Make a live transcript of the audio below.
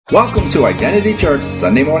Welcome to Identity Church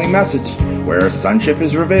Sunday Morning Message, where sonship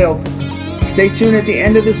is revealed. Stay tuned at the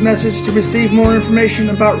end of this message to receive more information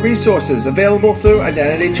about resources available through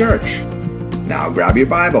Identity Church. Now grab your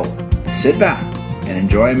Bible, sit back, and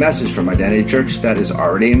enjoy a message from Identity Church that is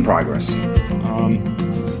already in progress.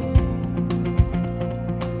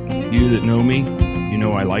 You that know me, you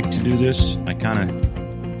know I like to do this. I kind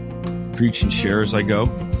of preach and share as I go,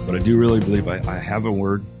 but I do really believe I have a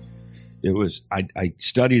word. I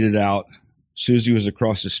studied it out. Susie was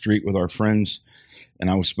across the street with our friends,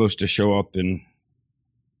 and I was supposed to show up, and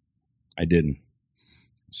I didn't.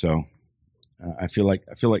 So I feel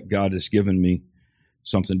like God has given me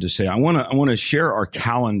something to say. I want to share our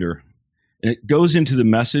calendar, and it goes into the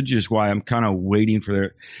message. Is why I'm kind of waiting for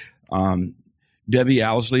their Debbie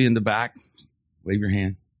Owsley in the back. Wave your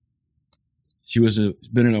hand. She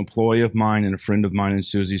been an employee of mine and a friend of mine and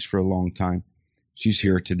Susie's for a long time. She's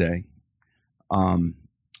here today.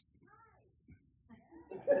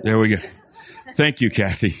 There we go. Thank you,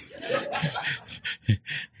 Kathy. And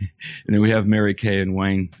then we have Mary Kay and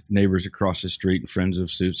Wayne, neighbors across the street and friends of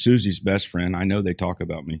Susie's best friend. I know they talk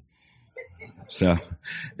about me. So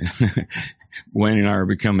Wayne and I are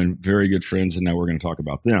becoming very good friends, and now we're going to talk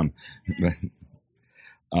about them.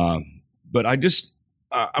 But I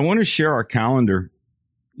want to share our calendar,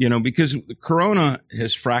 because Corona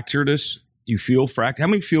has fractured us. You feel fractured? How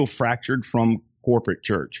many feel fractured from corporate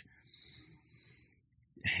church?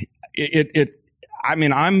 I'm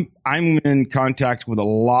in contact with a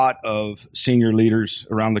lot of senior leaders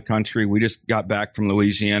around the country. We just got back from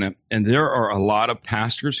Louisiana, and there are a lot of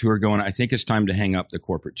pastors who are going, I think it's time to hang up the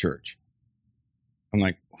corporate church. I'm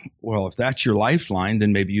like, well, if that's your lifeline,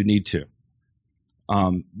 then maybe you need to.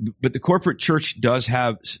 But the corporate church does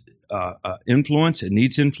have influence. It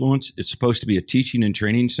needs influence. It's supposed to be a teaching and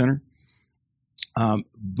training center.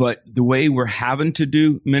 But the way we're having to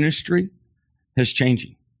do ministry is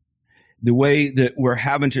changing. The way that we're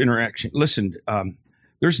having to interact. Listen,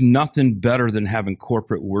 there's nothing better than having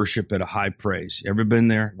corporate worship at a high praise. Ever been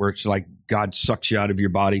there where it's like God sucks you out of your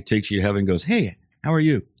body, takes you to heaven, goes, hey, how are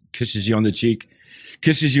you? Kisses you on the cheek,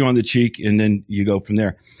 and then you go from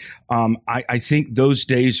there. I think those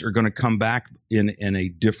days are going to come back in a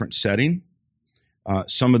different setting.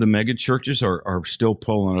 Some of the mega churches are still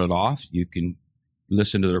pulling it off. You can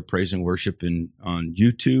listen to their praise and worship on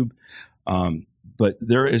YouTube. But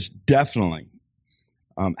there is definitely,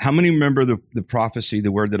 how many remember the prophecy,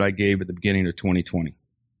 the word that I gave at the beginning of 2020? Do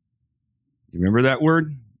you remember that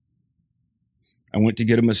word? I went to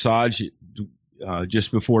get a massage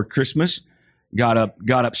just before Christmas. Got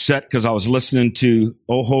upset because I was listening to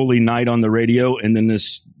Oh Holy Night on the radio, and then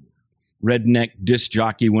this redneck disc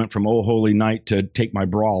jockey went from Oh Holy Night to Take My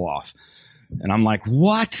Bra Off. And I'm like,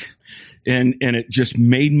 what? And it just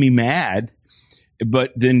made me mad.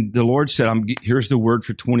 But then the Lord said, here's the word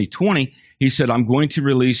for 2020. He said, I'm going to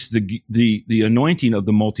release the anointing of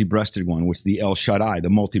the multi-breasted one, which is the El Shaddai,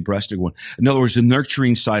 the multi-breasted one. In other words, the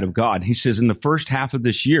nurturing side of God. He says, in the first half of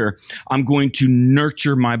this year, I'm going to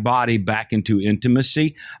nurture my body back into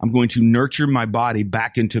intimacy. I'm going to nurture my body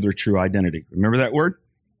back into their true identity. Remember that word?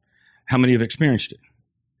 How many have experienced it?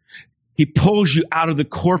 He pulls you out of the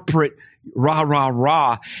corporate rah, rah,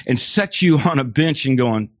 rah and sets you on a bench and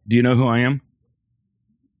going, do you know who I am?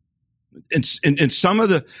 And some of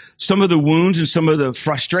the wounds and some of the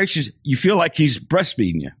frustrations, you feel like he's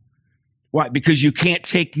breastfeeding you. Why? Because you can't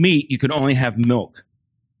take meat, you can only have milk.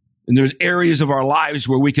 And there's areas of our lives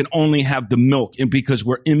where we can only have the milk, and because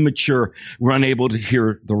we're immature, we're unable to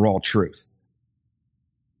hear the raw truth.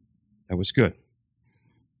 That was good.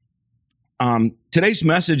 Today's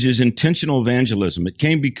message is intentional evangelism. It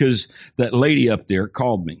came because that lady up there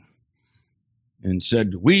called me and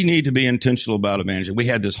said, we need to be intentional about evangelism. We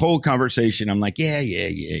had this whole conversation. I'm like, yeah.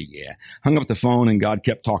 Hung up the phone, and God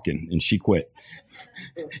kept talking, and she quit.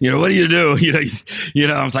 What do you do?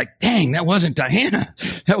 I was like, dang, that wasn't Diana.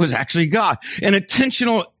 That was actually God. And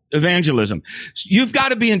intentional evangelism. You've got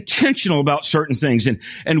to be intentional about certain things.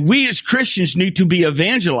 And we as Christians need to be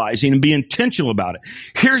evangelizing and be intentional about it.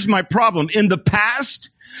 Here's my problem. In the past,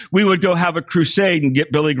 we would go have a crusade and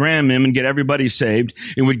get Billy Graham in and get everybody saved,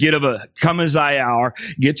 and we'd get a come as I hour,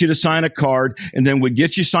 get you to sign a card, and then we'd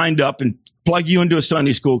get you signed up and plug you into a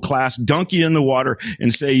Sunday school class, dunk you in the water,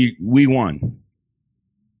 and say, we won.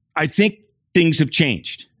 I think things have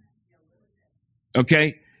changed.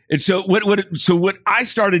 Okay? And so what I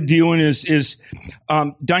started doing is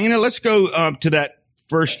Diana, let's go to that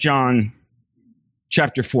 1 John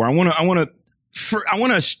chapter 4. I want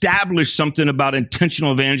to establish something about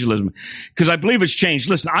intentional evangelism because I believe it's changed.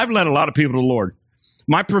 Listen, I've led a lot of people to the Lord.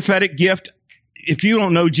 My prophetic gift, if you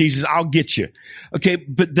don't know Jesus, I'll get you. Okay,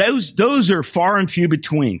 but those are far and few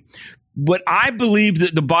between. What I believe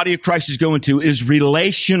that the body of Christ is going to is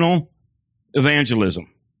relational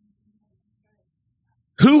evangelism.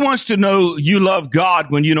 Who wants to know you love God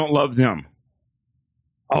when you don't love them?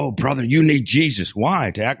 Oh, brother, you need Jesus.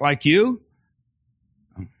 Why? To act like you?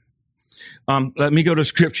 Let me go to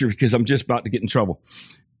scripture because I'm just about to get in trouble.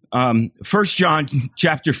 1 John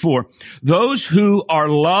chapter 4. Those who are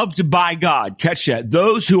loved by God, catch that.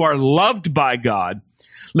 Those who are loved by God,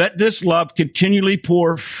 let this love continually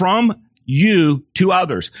pour from you to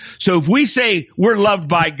others. So if we say we're loved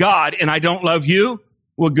by God and I don't love you,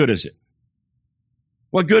 what good is it?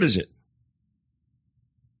 What good is it?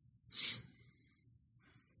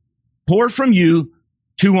 Pour from you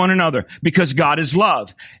to one another, because God is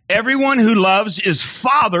love. Everyone who loves is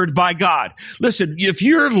fathered by God. Listen, if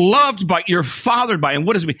you're loved by, you're fathered by him.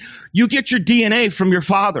 What does it mean? You get your DNA from your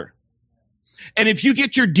father. And if you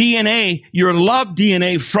get your DNA, your love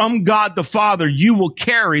DNA from God the Father, you will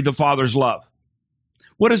carry the Father's love.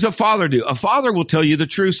 What does a father do? A father will tell you the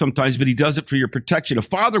truth sometimes, but he does it for your protection. A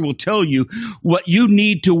father will tell you what you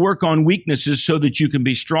need to work on weaknesses so that you can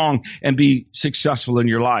be strong and be successful in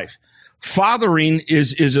your life. Fathering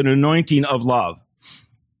is an anointing of love.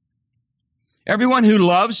 Everyone who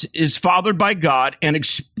loves is fathered by God and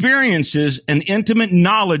experiences an intimate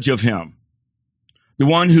knowledge of him. The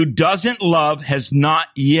one who doesn't love is not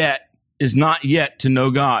yet to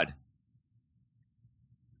know God.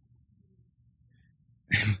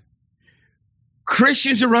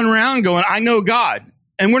 Christians are running around going, I know God,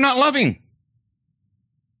 and we're not loving,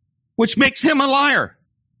 which makes him a liar.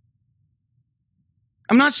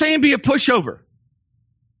 I'm not saying be a pushover.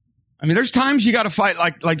 I mean, there's times you got to fight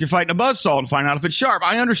like you're fighting a buzzsaw and find out if it's sharp.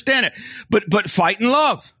 I understand it, but fight in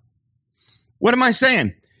love. What am I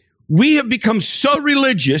saying? We have become so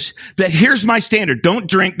religious that here's my standard. Don't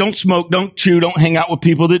drink, don't smoke, don't chew, don't hang out with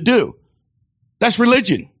people that do. That's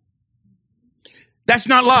religion. That's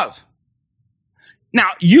not love.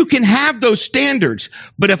 Now, you can have those standards,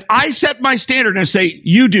 but if I set my standard and say,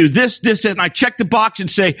 you do this, and I check the box and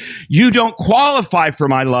say, you don't qualify for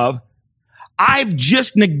my love, I've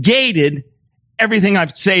just negated everything I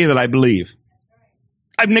say that I believe.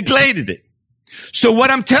 I've neglected it. So what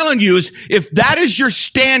I'm telling you is, if that is your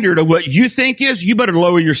standard of what you think is, you better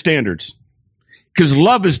lower your standards. Because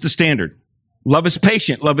love is the standard. Love is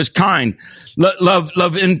patient. Love is kind. Love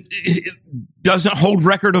doesn't hold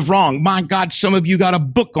record of wrong. My God, some of you got a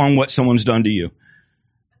book on what someone's done to you.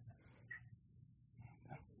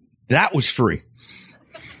 That was free.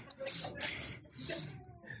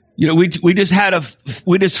 You know, we just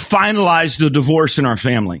finalized the divorce in our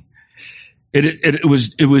family. It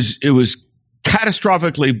was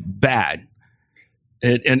catastrophically bad.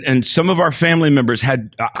 And some of our family members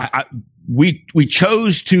had, we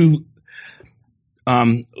chose to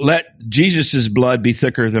let Jesus' blood be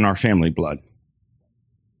thicker than our family blood.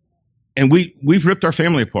 And we've ripped our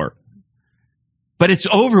family apart. But it's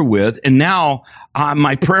over with, and now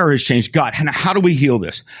my prayer has changed. God, how do we heal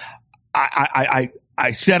this?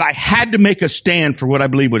 I said I had to make a stand for what I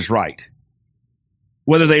believe was right.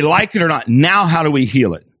 Whether they like it or not, now how do we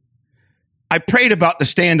heal it? I prayed about the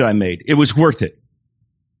stand I made. It was worth it.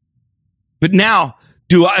 But now,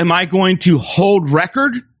 am I going to hold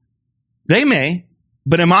record? They may.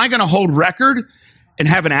 But am I going to hold record and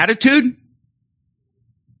have an attitude?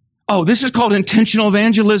 Oh, this is called intentional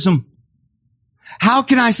evangelism. How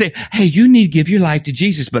can I say, hey, you need to give your life to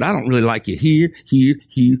Jesus, but I don't really like you here.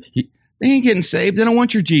 They ain't getting saved. They don't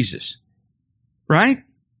want your Jesus. Right?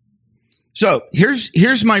 So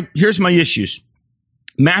here's my issues.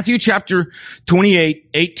 Matthew chapter 28,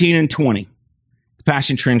 18 and 20. The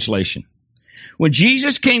Passion Translation. When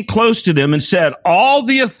Jesus came close to them and said, all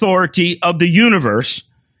the authority of the universe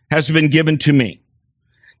has been given to me.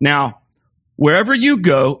 Now, wherever you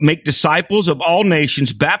go, make disciples of all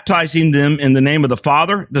nations, baptizing them in the name of the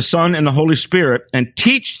Father, the Son, and the Holy Spirit, and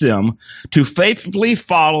teach them to faithfully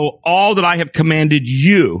follow all that I have commanded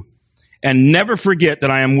you, and never forget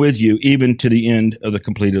that I am with you even to the end of the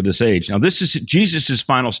complete of this age. Now, this is Jesus'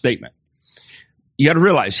 final statement. You got to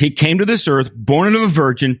realize he came to this earth, born of a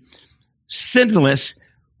virgin, sinless,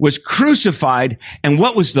 was crucified, and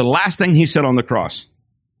what was the last thing he said on the cross?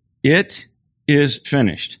 It is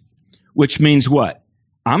finished. Which means what?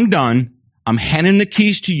 I'm done. I'm handing the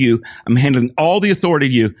keys to you. I'm handing all the authority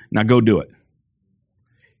to you. Now go do it.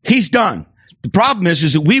 He's done. The problem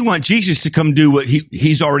is that we want Jesus to come do what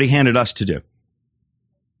he's already handed us to do.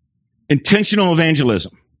 Intentional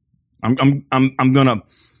evangelism. I'm gonna,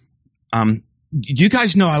 you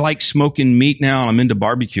guys know I like smoking meat now. I'm into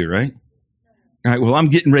barbecue, right? All right, well, I'm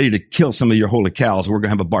getting ready to kill some of your holy cows. We're going to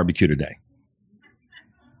have a barbecue today.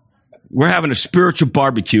 We're having a spiritual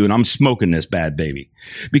barbecue, and I'm smoking this bad baby.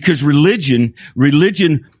 Because religion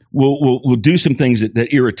will do some things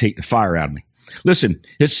that irritate the fire out of me. Listen,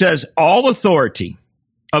 it says all authority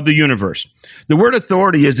of the universe. The word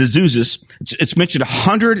authority is Azusis. It's mentioned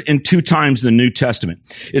 102 times in the New Testament.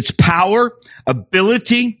 It's power,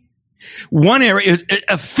 ability. One area is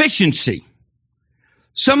efficiency.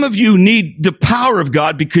 Some of you need the power of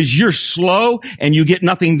God because you're slow and you get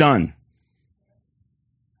nothing done.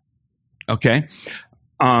 Okay?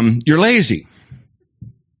 You're lazy.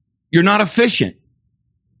 You're not efficient.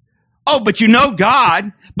 Oh, but you know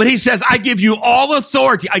God, but he says, I give you all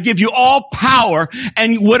authority. I give you all power.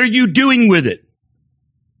 And what are you doing with it?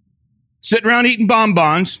 Sitting around eating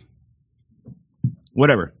bonbons.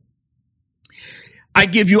 Whatever. I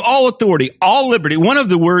give you all authority, all liberty. One of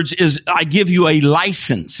the words is, I give you a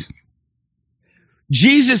license.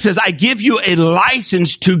 Jesus says, I give you a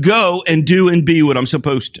license to go and do and be what I'm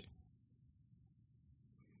supposed to.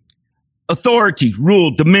 Authority,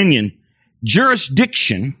 rule, dominion,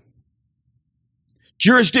 jurisdiction.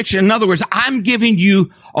 Jurisdiction, in other words, I'm giving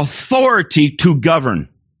you authority to govern.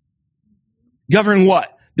 Govern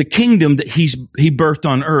what? The kingdom that he birthed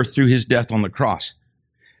on earth through his death on the cross.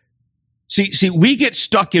 See, we get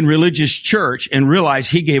stuck in religious church and realize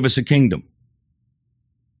he gave us a kingdom.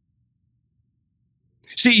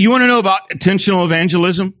 See, you want to know about intentional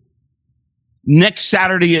evangelism? Next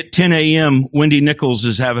Saturday at 10 a.m., Wendy Nichols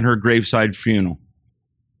is having her graveside funeral.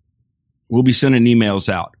 We'll be sending emails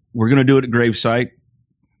out. We're going to do it at gravesite.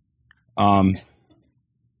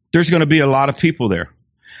 There's going to be a lot of people there.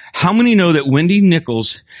 How many know that Wendy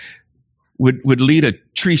Nichols would lead a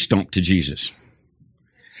tree stump to Jesus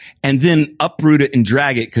and then uproot it and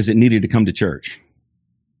drag it because it needed to come to church?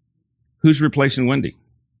 Who's replacing Wendy?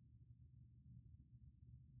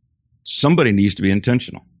 Somebody needs to be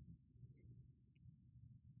intentional.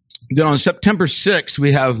 Then on September 6th,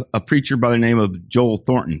 we have a preacher by the name of Joel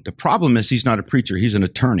Thornton. The problem is he's not a preacher. He's an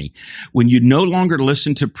attorney. When you no longer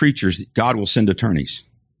listen to preachers, God will send attorneys.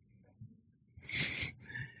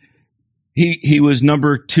 He was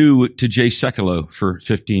number 2 to Jay Sekulow for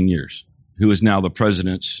 15 years, who is now the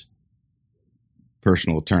president's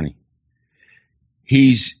personal attorney.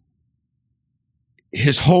 His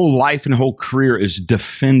whole life and whole career is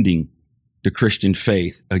defending the Christian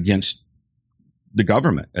faith against the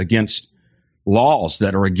government, against laws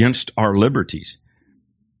that are against our liberties.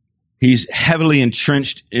 He's heavily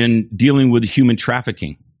entrenched in dealing with human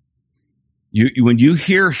trafficking. When you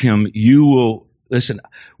hear him, you will listen.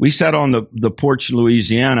 We sat on the porch in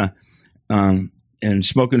Louisiana and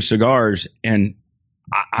smoking cigars, and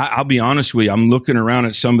I'll be honest with you, I'm looking around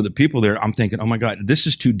at some of the people there. I'm thinking, oh my God, this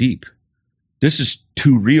is too deep. This is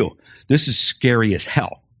too real. This is scary as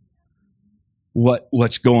hell.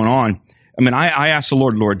 What's going on? I mean, I asked the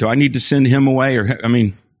Lord, do I need to send him away?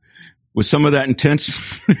 Was some of that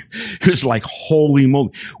intense? It was like, holy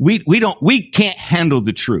moly. We can't handle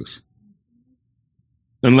the truth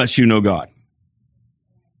unless you know God.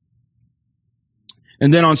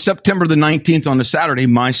 And then on September the 19th, on a Saturday,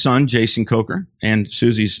 my son, Jason Coker, and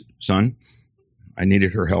Susie's son, I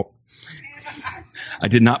needed her help. I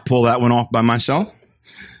did not pull that one off by myself.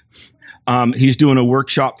 He's doing a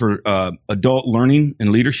workshop for adult learning and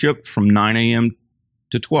leadership from 9 a.m.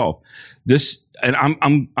 to 12. And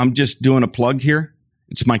I'm just doing a plug here.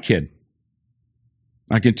 It's my kid.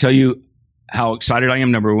 I can tell you how excited I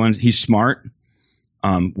am. Number one, he's smart.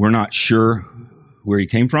 We're not sure where he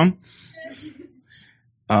came from.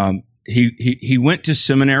 He went to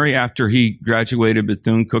seminary after he graduated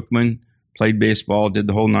Bethune-Cookman, played baseball, did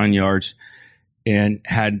the whole 9 yards, and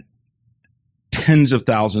had tens of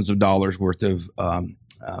thousands of dollars worth of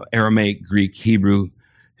Aramaic, Greek, Hebrew.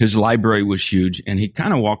 His library was huge, and he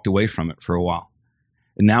kind of walked away from it for a while.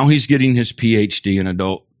 And now he's getting his PhD in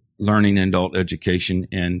adult learning and adult education.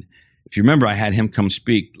 And if you remember, I had him come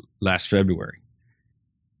speak last February.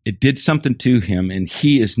 It did something to him, and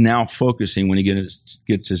he is now focusing, when he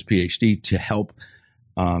gets his PhD, to help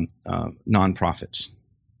nonprofits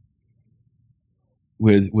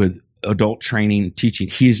with adult training, teaching.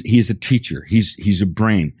 He's a teacher. He's a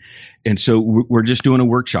brain. And so we're just doing a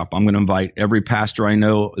workshop. I'm going to invite every pastor I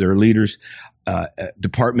know, their leaders,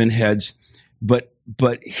 department heads, but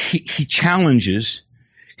he challenges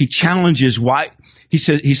why. He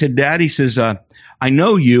said, Dad, he says, I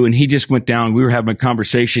know you. And he just went down. We were having a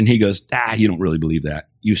conversation. He goes, you don't really believe that.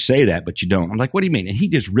 You say that, but you don't. I'm like, what do you mean? And he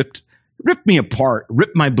just ripped me apart,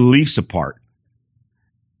 ripped my beliefs apart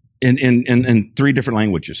in 3 different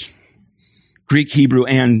languages. Greek, Hebrew,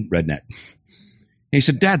 and redneck. He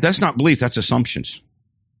said, Dad, that's not belief, that's assumptions.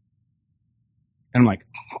 And I'm like,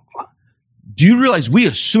 do you realize we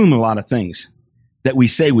assume a lot of things that we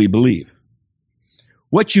say we believe?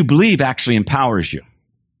 What you believe actually empowers you.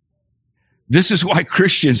 This is why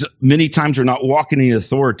Christians many times are not walking in the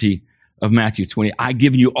authority of Matthew 20. I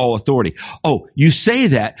give you all authority. Oh, you say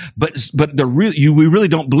that, but we really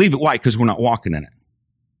don't believe it. Why? Because we're not walking in it.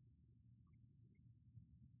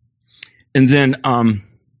 And then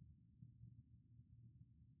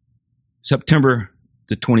September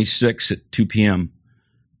the 26th at 2 p.m.,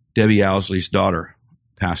 Debbie Owsley's daughter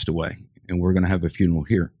passed away, and we're going to have a funeral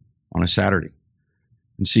here on a Saturday.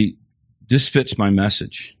 And see, this fits my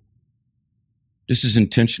message. This is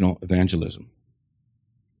intentional evangelism.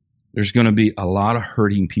 There's going to be a lot of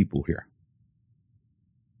hurting people here.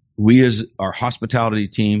 We as our hospitality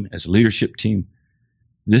team, as a leadership team,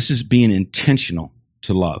 this is being intentional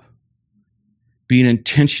to love. Being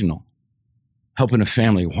intentional, helping a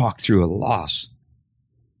family walk through a loss.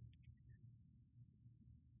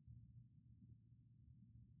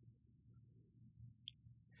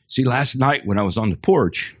 See, last night when I was on the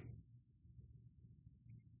porch,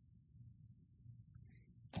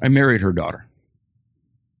 I married her daughter.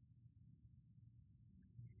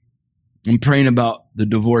 I'm praying about the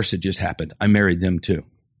divorce that just happened. I married them too.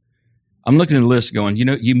 I'm looking at the list going,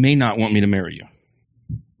 you may not want me to marry you.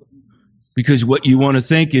 Because what you want to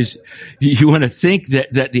think is, you want to think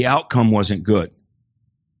that the outcome wasn't good.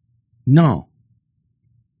 No.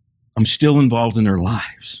 I'm still involved in their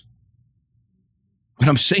lives. What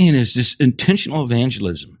I'm saying is this intentional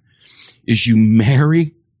evangelism is you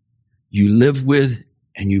marry, you live with,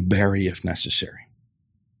 and you bury if necessary.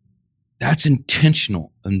 That's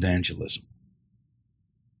intentional evangelism.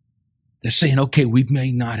 They're saying, okay, we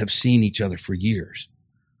may not have seen each other for years,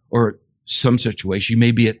 or some situation, you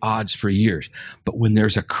may be at odds for years, but when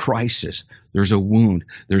there's a crisis, there's a wound,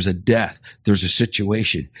 there's a death, there's a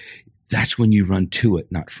situation, that's when you run to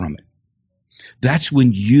it, not from it. That's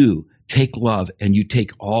when you take love and you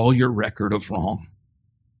take all your record of wrong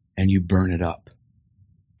and you burn it up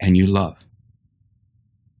and you love.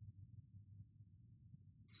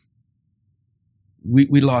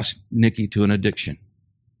 We lost Nikki to an addiction.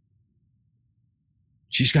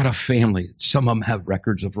 She's got a family. Some of them have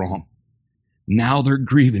records of wrong. Now they're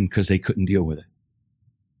grieving because they couldn't deal with it.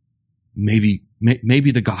 Maybe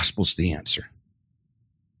the gospel's the answer.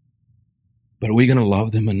 But are we going to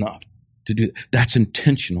love them enough to do that? That's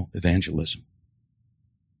intentional evangelism.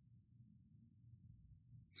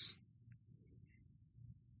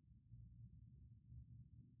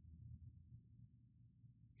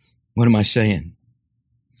 What am I saying?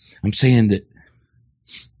 I'm saying that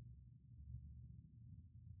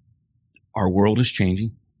our world is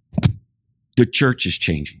changing. The church is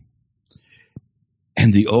changing.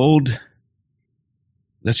 And the old,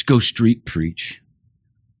 let's go street preach.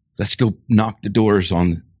 Let's go knock the doors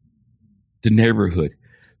on the neighborhood.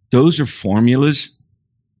 Those are formulas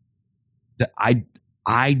that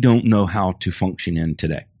I don't know how to function in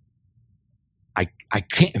today. I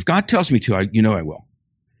can't. If God tells me to, I will.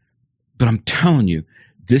 But I'm telling you,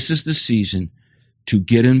 this is the season to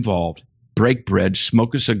get involved, break bread,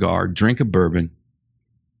 smoke a cigar, drink a bourbon,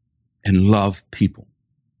 and love people.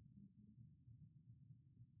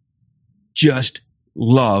 Just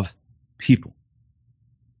love people.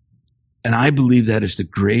 And I believe that is the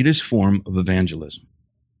greatest form of evangelism.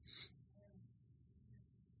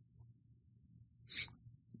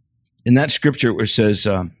 In that scripture where it says,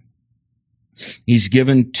 he's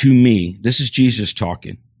given to me, this is Jesus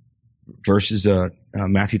talking, verses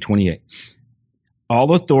Matthew 28.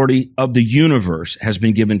 All authority of the universe has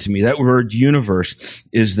been given to me. That word universe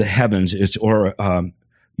is the heavens. It's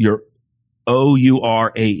your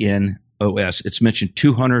O-U-R-A-N-O-S. It's mentioned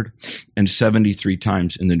 273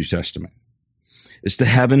 times in the New Testament. It's the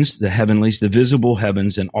heavens, the heavenlies, the visible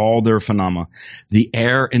heavens and all their phenomena, the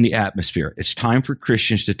air and the atmosphere. It's time for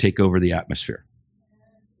Christians to take over the atmosphere.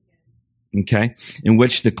 Okay? In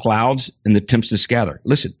which the clouds and the tempests gather.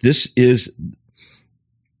 Listen, this is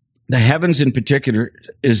the heavens in particular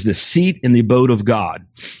is the seat and the abode of God,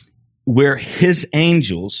 where his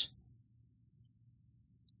angels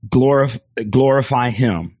glorify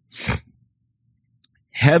him.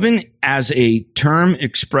 Heaven as a term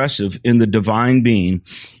expressive in the divine being,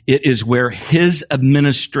 it is where his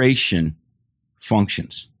administration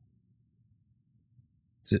functions.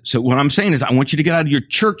 So what I'm saying is I want you to get out of your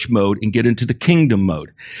church mode and get into the kingdom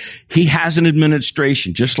mode. He has an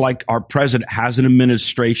administration, just like our president has an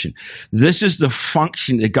administration. This is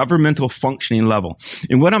the governmental functioning level.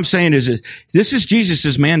 And what I'm saying is this is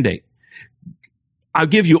Jesus' mandate. I'll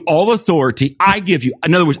give you all authority.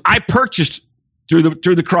 In other words, I purchased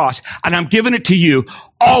through the cross, and I'm giving it to you,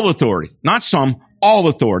 all authority, not some, all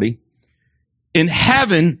authority in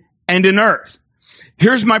heaven and in earth.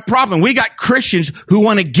 Here's my problem. We got Christians who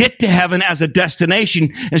want to get to heaven as a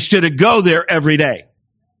destination instead of go there every day.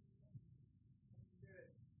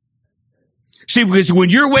 See, because when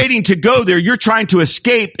you're waiting to go there, you're trying to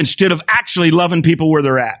escape instead of actually loving people where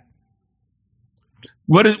they're at.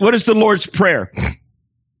 What is the Lord's Prayer?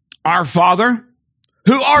 Our Father,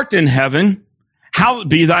 who art in heaven, hallowed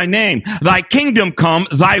be thy name. Thy kingdom come,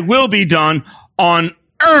 thy will be done on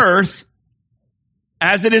earth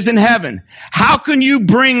as it is in heaven. How can you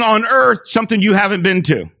bring on earth something you haven't been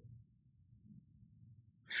to?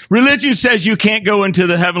 Religion says you can't go into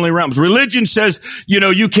the heavenly realms. Religion says,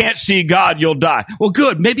 you can't see God, you'll die. Well,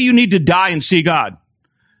 good. Maybe you need to die and see God.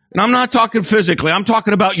 And I'm not talking physically. I'm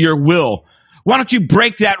talking about your will. Why don't you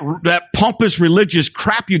break that pompous religious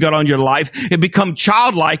crap you got on your life and become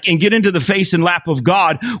childlike and get into the face and lap of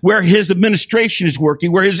God where his administration is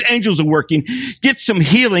working, where his angels are working, get some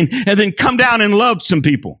healing, and then come down and love some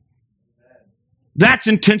people. That's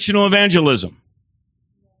intentional evangelism.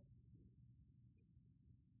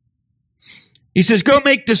 He says, go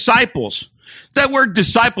make disciples. That word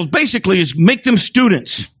disciples basically is make them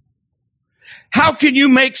students. How can you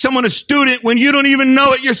make someone a student when you don't even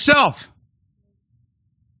know it yourself?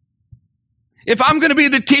 If I'm going to be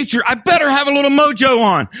the teacher, I better have a little mojo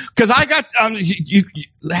on. Because I got,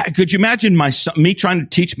 could you imagine my son, me trying to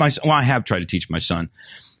teach my son? Well, I have tried to teach my son.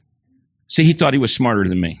 See, he thought he was smarter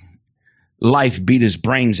than me. Life beat his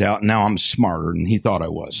brains out, and now I'm smarter than he thought I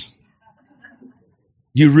was.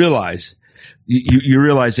 You realize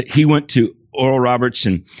that he went to Oral Roberts,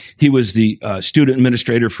 and he was the student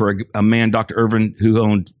administrator for a man, Dr. Irvin, who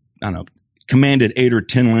owned, commanded 8 or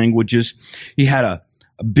 10 languages. He had a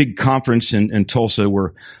big conference in Tulsa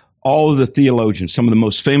where all of the theologians, some of the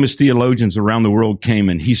most famous theologians around the world came,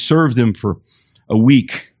 and he served them for a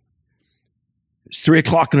week. It's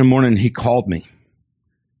 3:00 in the morning, and he called me.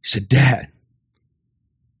 He said, Dad,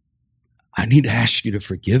 I need to ask you to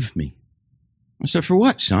forgive me. I said, for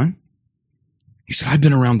what, son? He said, I've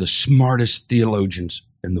been around the smartest theologians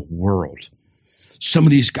in the world. Some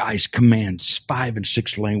of these guys command 5 and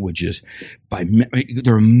 6 languages.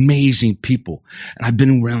 They're amazing people. And I've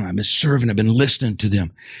been around, I've been serving, I've been listening to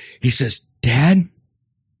them. He says, Dad,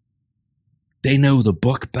 they know the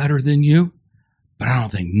book better than you, but I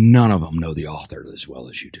don't think none of them know the author as well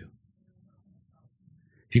as you do.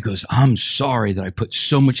 He goes, I'm sorry that I put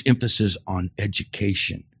so much emphasis on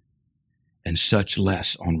education and such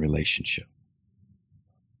less on relationship.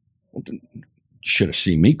 Well, you should have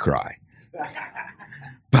seen me cry.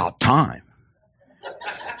 About time.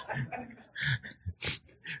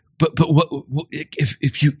 But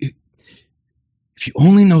if you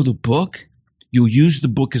only know the book, you'll use the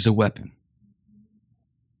book as a weapon.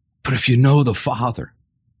 But if you know the Father,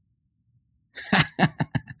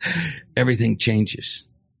 everything changes.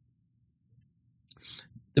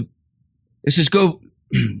 It says, go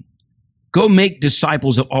make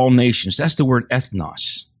disciples of all nations. That's the word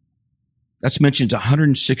ethnos. That's mentioned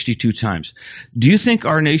 162 times. Do you think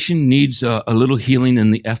our nation needs a little healing in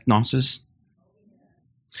the ethnoses?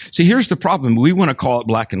 See, here's the problem. We want to call it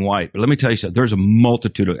black and white, but let me tell you something. There's a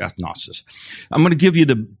multitude of ethnoses. I'm going to give you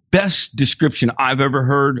the best description I've ever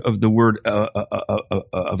heard of the word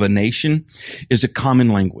of a nation is a common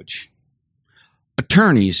language.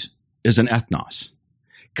 Attorneys is an ethnos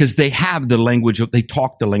because they have they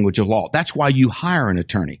talk the language of law. That's why you hire an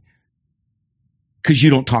attorney. Because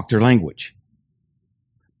you don't talk their language.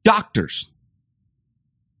 Doctors,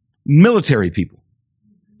 military people,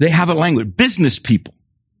 they have a language. Business people,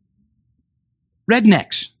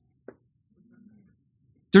 rednecks.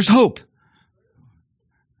 There's hope.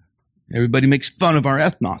 Everybody makes fun of our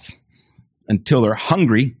ethnos until they're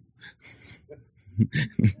hungry.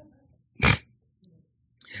 But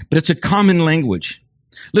it's a common language.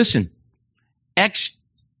 Listen,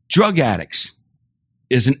 ex-drug addicts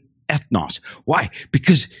is an ethnos. Why?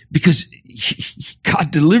 Because God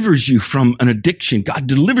delivers you from an addiction. God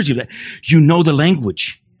delivers you that. You know the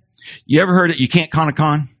language. You ever heard it? You can't con a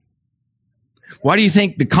con? Why do you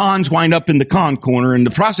think the cons wind up in the con corner and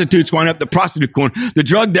the prostitutes wind up the prostitute corner? The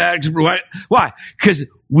drug addicts, why? Because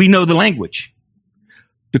we know the language.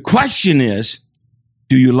 The question is,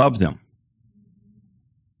 do you love them?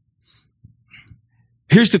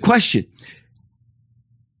 Here's the question.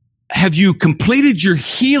 Have you completed your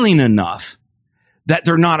healing enough that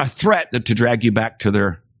they're not a threat to drag you back to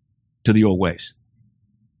the old ways?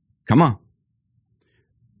 Come on.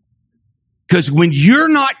 Because when you're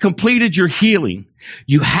not completed your healing,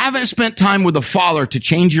 you haven't spent time with the Father to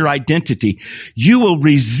change your identity, you will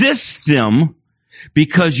resist them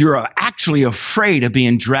because you're actually afraid of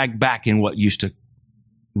being dragged back in what used to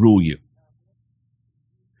rule you.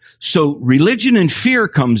 So religion and fear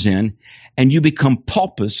comes in, and you become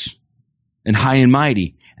pompous and high and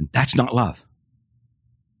mighty, and that's not love.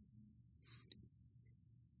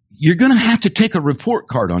 You're going to have to take a report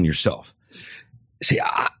card on yourself. See,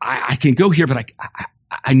 I can go here, but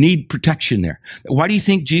I need protection there. Why do you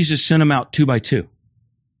think Jesus sent them out 2 by 2?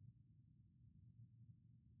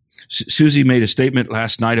 Susie made a statement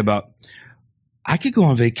last night about, I could go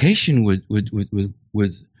on vacation with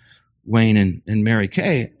Wayne and Mary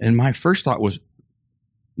Kay. And my first thought was,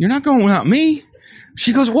 you're not going without me?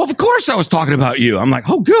 She goes, well, of course I was talking about you. I'm like,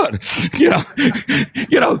 oh, good.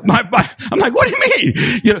 I'm like, what do you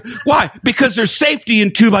mean? Why? Because there's safety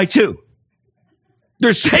in 2 by 2.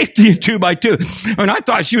 There's safety in 2 by 2. And I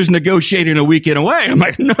thought she was negotiating a weekend away. I'm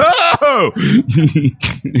like, no,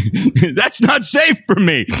 that's not safe for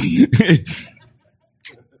me.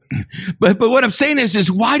 But what I'm saying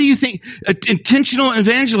is why do you think intentional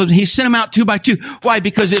evangelism, he sent them out 2 by 2? Why?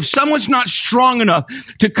 Because if someone's not strong enough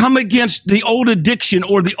to come against the old addiction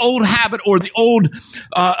or the old habit or the old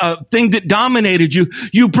thing that dominated you,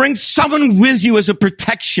 you bring someone with you as a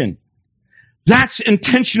protection. That's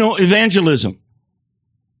intentional evangelism.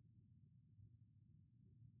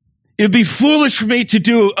 It'd be foolish for me to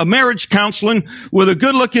do a marriage counseling with a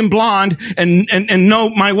good-looking blonde and know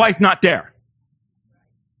my wife not there.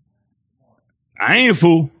 I ain't a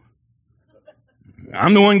fool.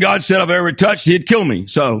 I'm the one God said if I ever touched, he'd kill me.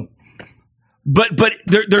 So, but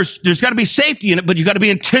there's got to be safety in it, but you got to be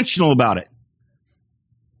intentional about it.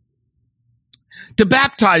 To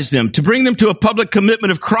baptize them, to bring them to a public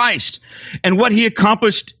commitment of Christ and what he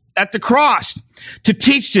accomplished at the cross, to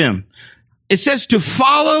teach them. It says to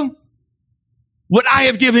follow what I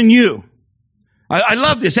have given you. I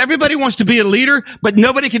love this. Everybody wants to be a leader, but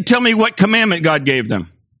nobody can tell me what commandment God gave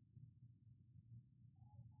them.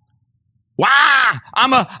 Wow,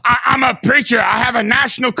 I'm a preacher. I have a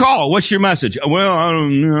national call. What's your message? Well, I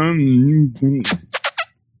don't know.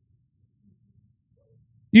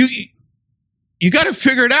 You got to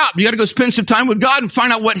figure it out. You got to go spend some time with God and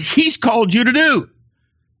find out what he's called you to do.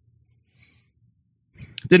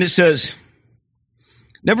 Then it says,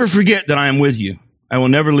 never forget that I am with you. I will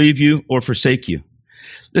never leave you or forsake you.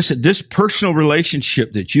 Listen, this personal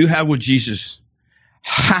relationship that you have with Jesus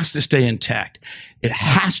has to stay intact. It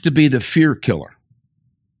has to be the fear killer.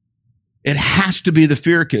 It has to be the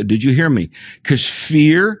fear killer. Did you hear me? Because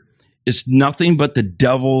fear is nothing but the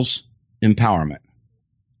devil's empowerment.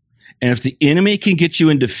 And if the enemy can get you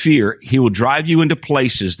into fear, he will drive you into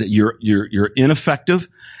places that you're ineffective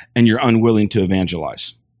and you're unwilling to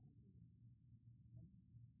evangelize.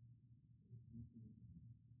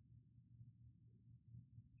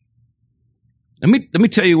 Let me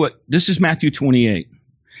tell you what, this is Matthew 28.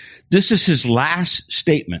 This is his last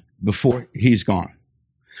statement before he's gone.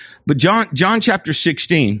 But John chapter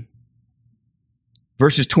 16,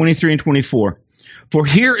 verses 23 and 24. For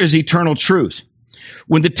here is eternal truth.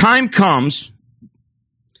 When the time comes,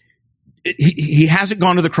 he hasn't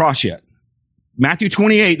gone to the cross yet. Matthew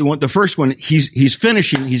 28, the first one, he's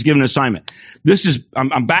finishing, he's given an assignment.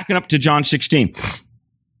 I'm backing up to John 16.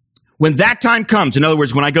 When that time comes, in other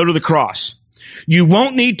words, when I go to the cross, you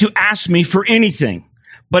won't need to ask me for anything,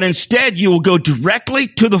 but instead you will go directly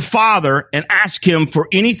to the Father and ask him for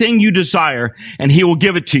anything you desire, and he will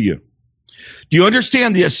give it to you. Do you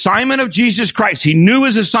understand the assignment of Jesus Christ? He knew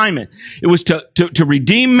his assignment. It was to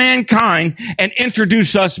redeem mankind and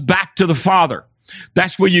introduce us back to the Father.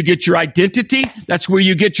 That's where you get your identity. That's where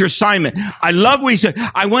you get your assignment. I love what he said.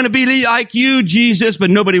 I want to be like you, Jesus, but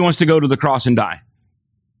nobody wants to go to the cross and die.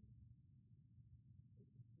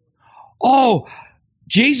 Oh,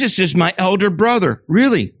 Jesus is my elder brother.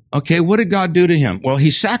 Really? Okay, what did God do to him? Well,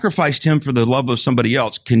 he sacrificed him for the love of somebody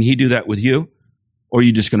else. Can he do that with you? Or are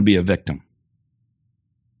you just going to be a victim?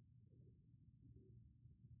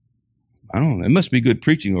 I don't know. It must be good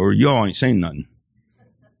preaching, or y'all ain't saying nothing.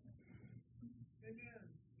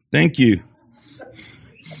 Thank you.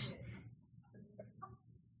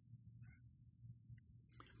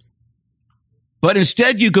 But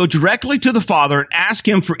instead, you go directly to the Father and ask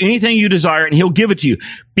him for anything you desire, and he'll give it to you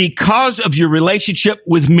because of your relationship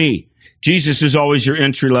with me. Jesus is always your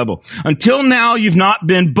entry level. Until now, you've not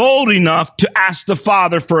been bold enough to ask the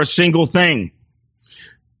Father for a single thing.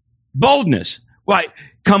 Boldness. Why?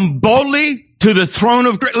 Come boldly to the throne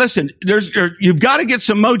of grace. Listen, you've got to get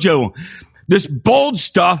some mojo. This bold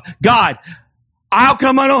stuff. God, how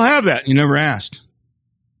come I don't have that? You never asked.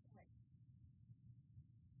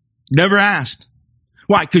 Never asked.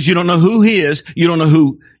 Why? Because you don't know who he is. You don't know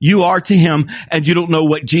who you are to him. And you don't know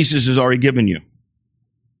what Jesus has already given you.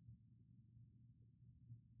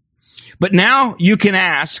 But now you can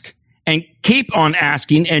ask and keep on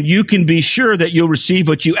asking, and you can be sure that you'll receive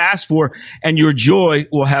what you ask for, and your joy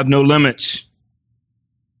will have no limits.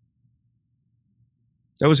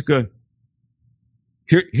 That was good.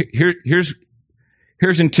 Here's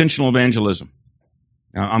intentional evangelism.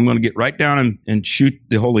 Now, I'm going to get right down and shoot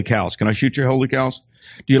the holy cows. Can I shoot your holy cows?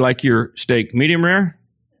 Do you like your steak medium rare?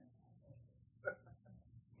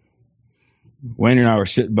 Wayne and I were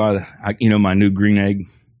sitting by my new green egg.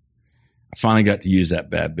 I finally got to use that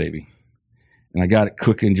bad baby. And I got it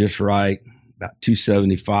cooking just right, about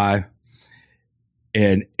 275.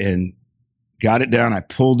 And got it down. I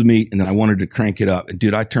pulled the meat, and then I wanted to crank it up. And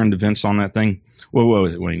dude, I turned the vents on that thing. What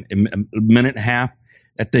was it, Wayne? A minute and a half.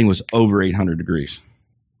 That thing was over 800 degrees.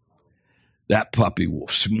 That puppy will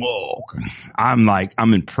smoke. I'm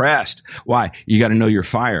impressed. Why? You got to know your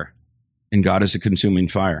fire. And God is a consuming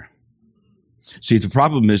fire. See, the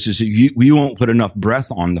problem is that you won't put enough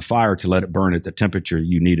breath on the fire to let it burn at the temperature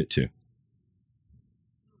you need it to.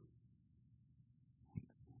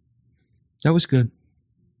 That was good.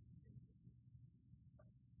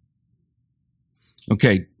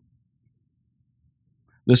 Okay.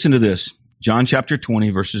 Listen to this. John chapter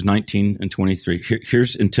 20, verses 19 and 23.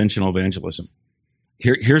 Here's intentional evangelism.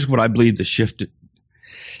 Here's what I believe the shift.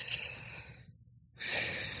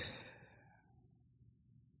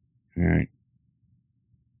 All right.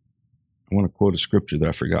 I want to quote a scripture that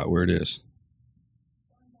I forgot where it is.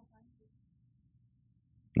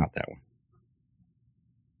 Not that one.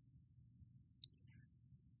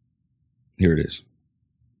 Here it is.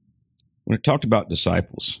 When it talked about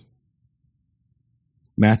disciples,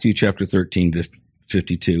 Matthew chapter 13,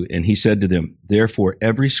 52, and he said to them, therefore,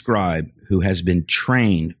 every scribe who has been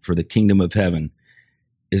trained for the kingdom of heaven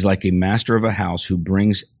is like a master of a house who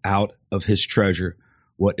brings out of his treasure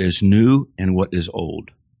what is new and what is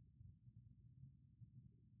old.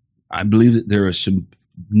 I believe that there is some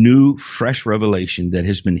new, fresh revelation that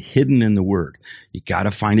has been hidden in the Word. You got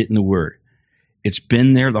to find it in the Word. It's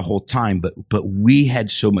been there the whole time, but we had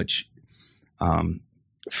so much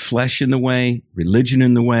flesh in the way, religion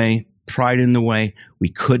in the way, pride in the way. We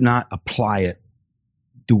could not apply it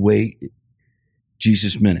the way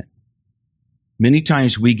Jesus meant it. Many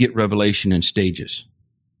times we get revelation in stages.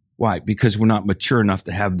 Why? Because we're not mature enough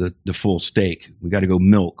to have the full steak. We got to go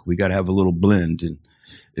milk. We got to have a little blend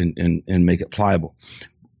and make it pliable.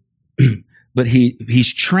 But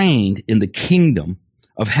he's trained in the kingdom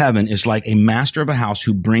of heaven is like a master of a house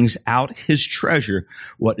who brings out his treasure,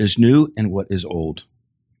 what is new and what is old.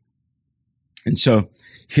 And so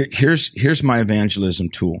here's my evangelism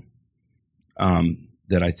tool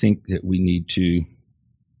that I think that we need to.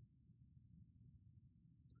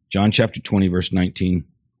 John chapter 20, verse 19,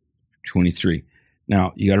 23.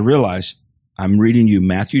 Now, you got to realize I'm reading you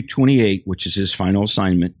Matthew 28, which is his final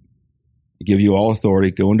assignment. I give you all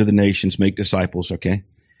authority, go into the nations, make disciples, okay?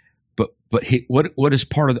 But what is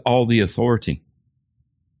part of all the authority?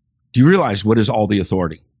 Do you realize what is all the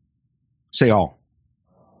authority? Say all.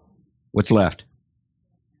 What's left?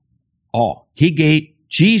 All.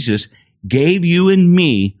 Jesus gave you and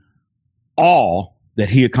me all that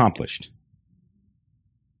he accomplished.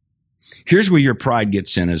 Here's where your pride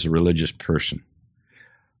gets in as a religious person.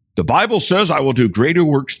 The Bible says I will do greater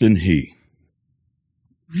works than he.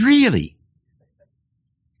 Really?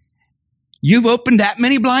 You've opened that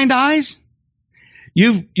many blind eyes?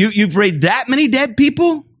 You've raised that many dead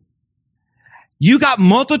people? You got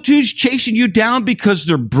multitudes chasing you down because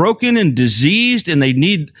they're broken and diseased and they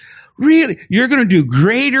need, really, you're going to do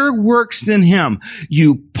greater works than him.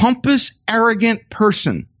 You pompous, arrogant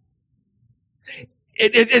person.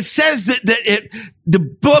 It says that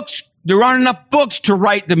there aren't enough books to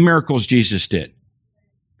write the miracles Jesus did.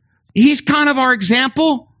 He's kind of our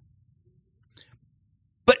example.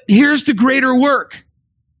 But here's the greater work.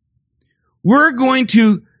 We're going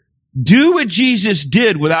to do what Jesus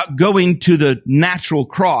did without going to the natural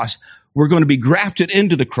cross. We're going to be grafted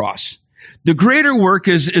into the cross. The greater work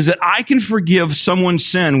is that I can forgive someone's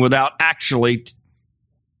sin without actually.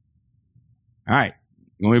 All right.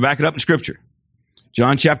 Let me back it up in Scripture.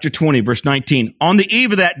 John chapter 20, verse 19. On the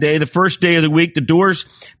eve of that day, the first day of the week, the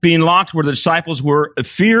doors being locked where the disciples were, in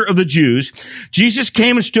fear of the Jews, Jesus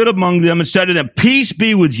came and stood among them and said to them, peace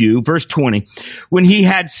be with you. Verse 20. When he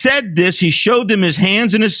had said this, he showed them his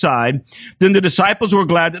hands and his side. Then the disciples were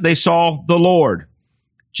glad that they saw the Lord.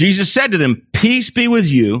 Jesus said to them, peace be with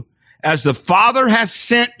you. As the Father has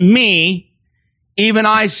sent me, even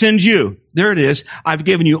I send you. There it is. I've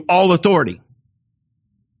given you all authority.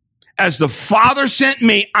 As the Father sent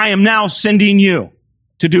me, I am now sending you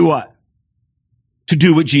to do what? To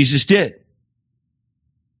do what Jesus did.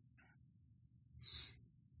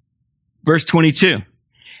 Verse 22.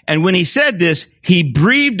 And when he said this, he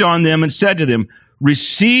breathed on them and said to them,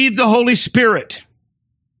 receive the Holy Spirit.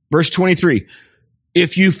 Verse 23.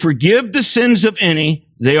 If you forgive the sins of any,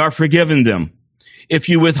 they are forgiven them. If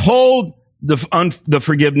you withhold the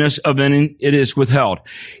forgiveness of any, it is withheld.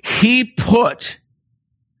 He put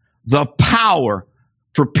the power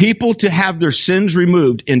for people to have their sins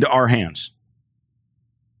removed into our hands.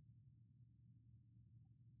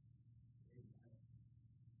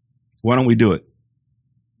 Why don't we do it?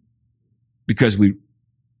 Because we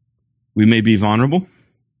may be vulnerable.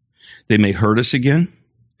 They may hurt us again.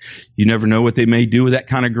 You never know what they may do with that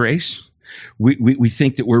kind of grace. We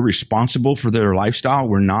think that we're responsible for their lifestyle.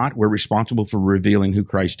 We're not. We're responsible for revealing who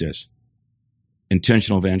Christ is.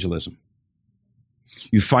 Intentional evangelism.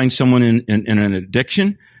 You find someone in an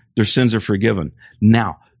addiction, their sins are forgiven.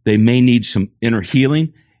 Now, they may need some inner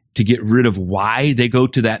healing to get rid of why they go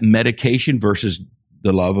to that medication versus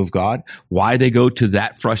the love of God, why they go to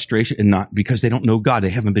that frustration, and not because they don't know God. They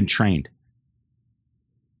haven't been trained.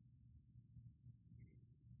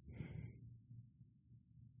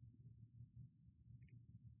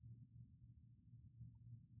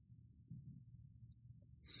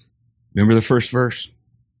 Remember the first verse?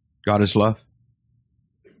 God is love.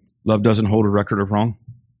 Love doesn't hold a record of wrong.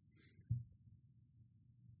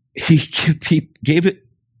 He gave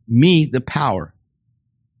me the power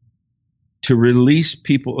to release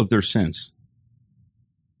people of their sins.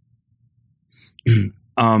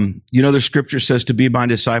 The scripture says to be my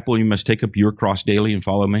disciple, you must take up your cross daily and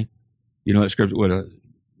follow me. You know that scripture? I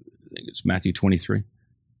think it's Matthew 23.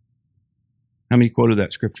 How many quoted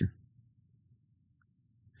that scripture?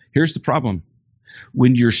 Here's the problem.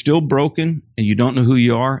 When you're still broken and you don't know who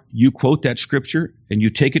you are, you quote that scripture and you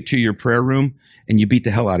take it to your prayer room and you beat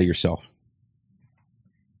the hell out of yourself.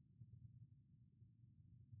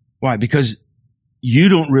 Why? Because you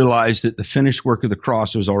don't realize that the finished work of the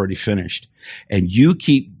cross was already finished. And you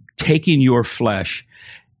keep taking your flesh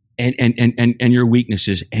and your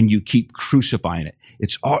weaknesses and you keep crucifying it.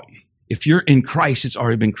 It's all, if you're in Christ, it's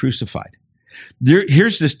already been crucified.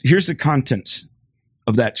 Here's the contents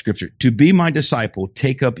of that scripture. To be my disciple,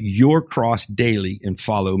 take up your cross daily and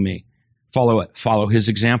follow me. Follow it. Follow his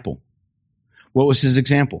example. What was his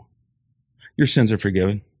example? Your sins are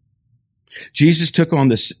forgiven. Jesus took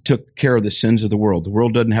care of the sins of the world. The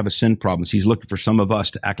world doesn't have a sin problem. He's looking for some of us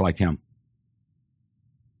to act like him.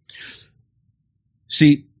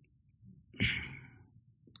 See,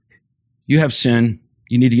 you have sin.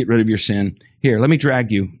 You need to get rid of your sin. Here, let me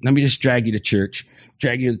just drag you to church.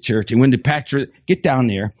 And when the pastor, get down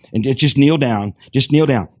there and just kneel down. Just kneel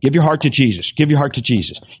down. Give your heart to Jesus. Give your heart to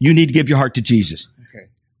Jesus. You need to give your heart to Jesus. Okay.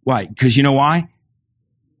 Why? Because you know why?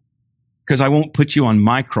 Because I won't put you on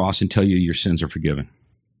my cross and tell you your sins are forgiven.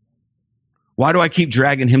 Why do I keep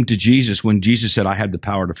dragging him to Jesus when Jesus said I had the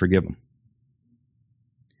power to forgive him?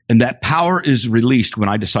 And that power is released when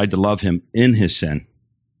I decide to love him in his sin,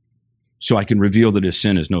 so I can reveal that his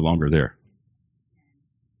sin is no longer there.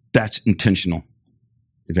 That's intentional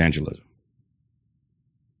evangelism.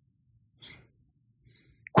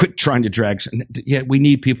 Quit trying to drag. Yeah, we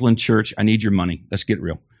need people in church. I need your money. Let's get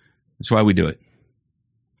real. That's why we do it.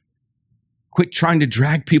 Quit trying to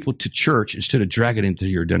drag people to church instead of dragging them to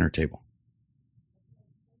your dinner table.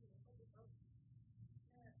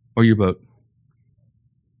 Or your boat.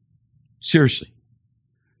 Seriously.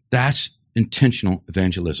 That's intentional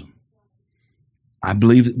evangelism. I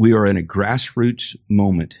believe that we are in a grassroots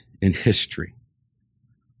moment in history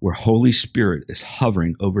where Holy Spirit is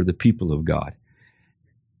hovering over the people of God.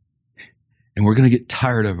 And we're going to get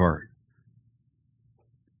tired of our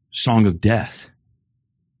song of death.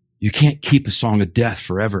 You can't keep a song of death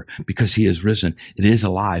forever because he is risen. It is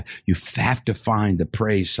alive. You have to find the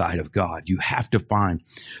praise side of God. You have to find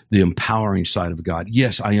the empowering side of God.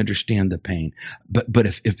 Yes, I understand the pain, but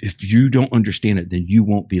if you don't understand it, then you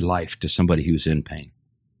won't be life to somebody who's in pain.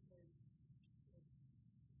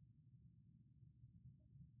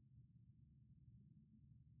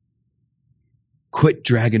 Quit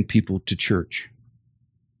dragging people to church.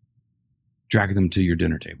 Drag them to your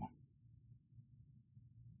dinner table.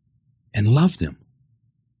 And love them.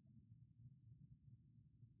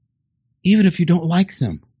 Even if you don't like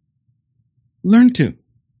them. Learn to.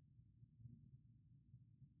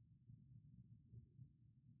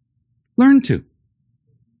 Learn to.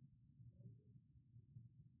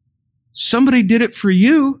 Somebody did it for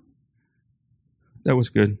you. That was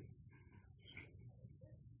good.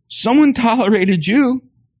 Someone tolerated you.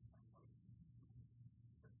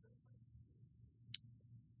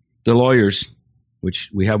 The lawyers,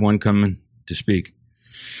 which we have one coming to speak.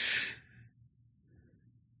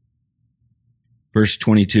 Verse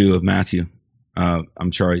 22 of Matthew.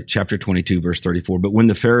 Chapter 22, verse 34. But when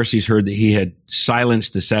the Pharisees heard that he had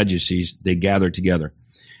silenced the Sadducees, they gathered together.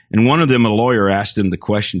 And one of them, a lawyer, asked him the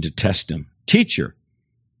question to test him. Teacher,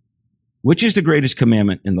 which is the greatest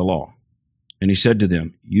commandment in the law? And he said to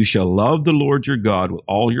them, you shall love the Lord your God with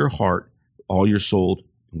all your heart, all your soul,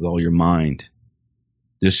 and with all your mind.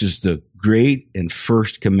 This is the great and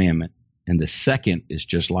first commandment. And the second is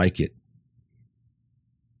just like it.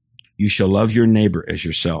 You shall love your neighbor as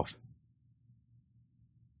yourself.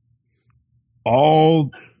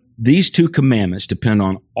 All these two commandments depend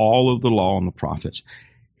on all of the law and the prophets.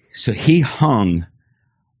 So he hung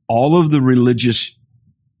all of the religious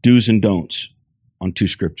do's and don'ts on two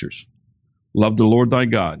scriptures. Love the Lord thy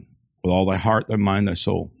God with all thy heart, thy mind, thy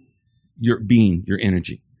soul, your being, your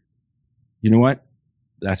energy. You know what?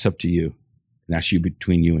 That's up to you. That's you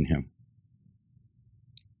between you and him.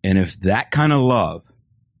 And if that kind of love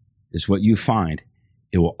is what you find,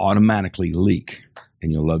 it will automatically leak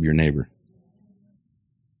and you'll love your neighbor.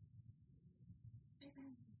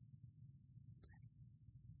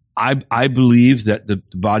 I believe that the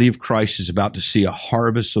body of Christ is about to see a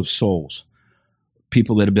harvest of souls.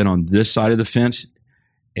 People that have been on this side of the fence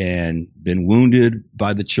and been wounded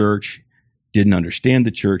by the church, didn't understand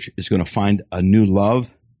the church, is going to find a new love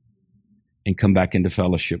and come back into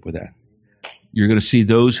fellowship with that. You're going to see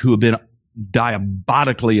those who have been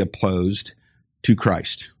diabolically opposed to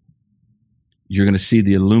Christ. You're going to see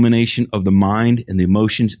the illumination of the mind and the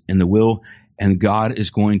emotions and the will, and God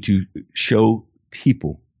is going to show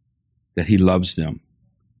people that he loves them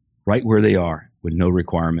right where they are with no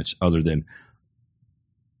requirements other than,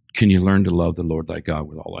 can you learn to love the Lord thy God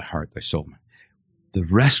with all thy heart, thy soul? The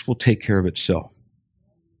rest will take care of itself.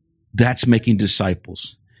 That's making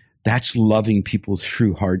disciples. That's loving people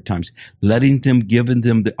through hard times, giving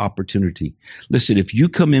them the opportunity. Listen, if you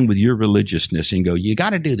come in with your religiousness and go, you got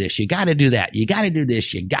to do this, you got to do that, you got to do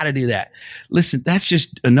this, you got to do that. Listen, that's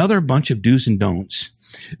just another bunch of do's and don'ts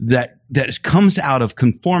that comes out of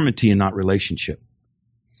conformity and not relationship.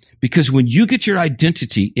 Because when you get your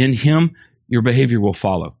identity in him, your behavior will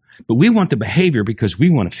follow. But we want the behavior because we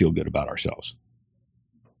want to feel good about ourselves.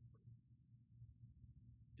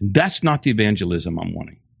 That's not the evangelism I'm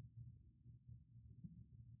wanting.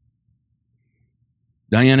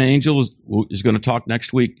 Diana Angel is going to talk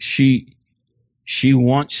next week. She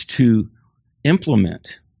wants to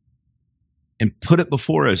implement and put it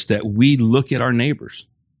before us that we look at our neighbors,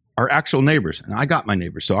 our actual neighbors. And I got my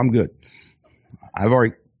neighbors, so I'm good. I've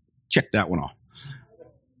already checked that one off.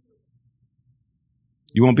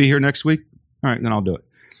 You won't be here next week? All right, then I'll do it.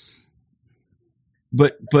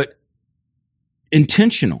 But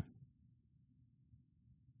intentional.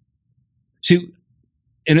 See,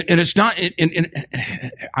 and it's not.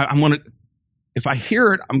 I'm gonna. If I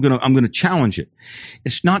hear it, I'm gonna challenge it.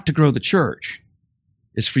 It's not to grow the church.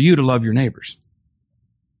 It's for you to love your neighbors.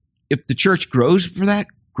 If the church grows for that,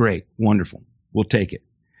 great, wonderful. We'll take it.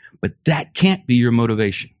 But that can't be your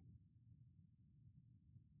motivation.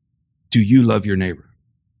 Do you love your neighbor?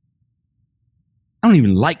 I don't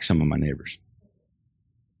even like some of my neighbors.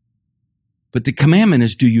 But the commandment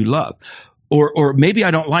is, do you love? Or maybe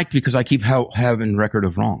I don't like because I keep having record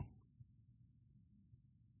of wrong.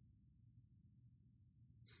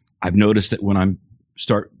 I've noticed that when I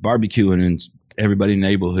start barbecuing and everybody in the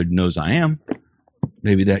neighborhood knows I am,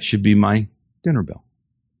 maybe that should be my dinner bell.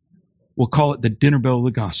 We'll call it the dinner bell of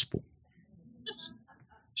the gospel.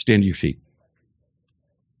 Stand to your feet.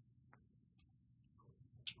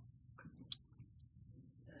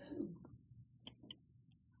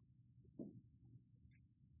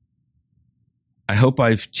 I hope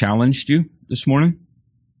I've challenged you this morning.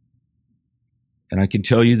 And I can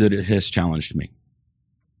tell you that it has challenged me.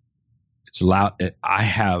 I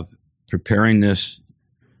have preparing this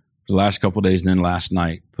for the last couple of days and then last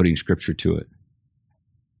night, putting scripture to it.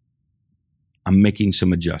 I'm making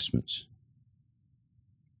some adjustments.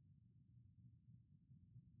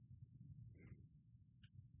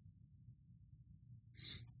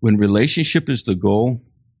 When relationship is the goal,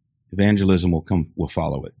 evangelism will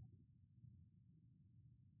follow it.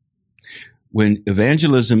 When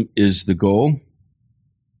evangelism is the goal,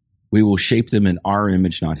 we will shape them in our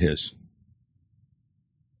image, not his.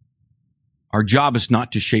 Our job is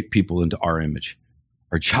not to shape people into our image.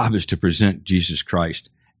 Our job is to present Jesus Christ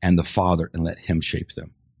and the Father and let him shape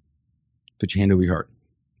them. Put your hand over your heart.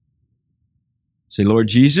 Say, Lord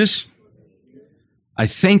Jesus, I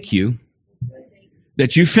thank you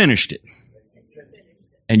that you finished it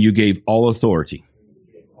and you gave all authority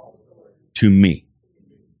to me.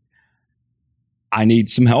 I need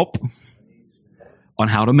some help on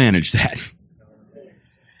how to manage that.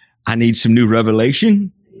 I need some new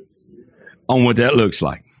revelation on what that looks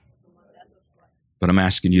like. But I'm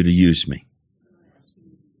asking you to use me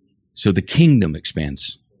so the kingdom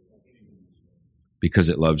expands because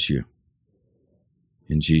it loves you.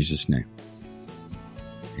 In Jesus' name,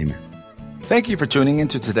 amen. Thank you for tuning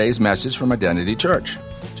into today's message from Identity Church.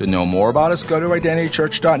 To know more about us, go to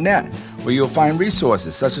identitychurch.net, where you'll find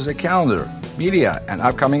resources such as a calendar, media, and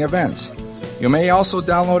upcoming events. You may also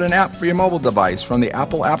download an app for your mobile device from the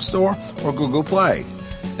Apple App Store or Google Play.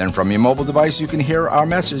 Then from your mobile device, you can hear our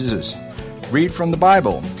messages, read from the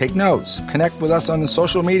Bible, take notes, connect with us on the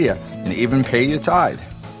social media, and even pay your tithe.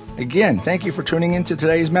 Again, thank you for tuning into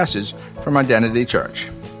today's message from Identity Church.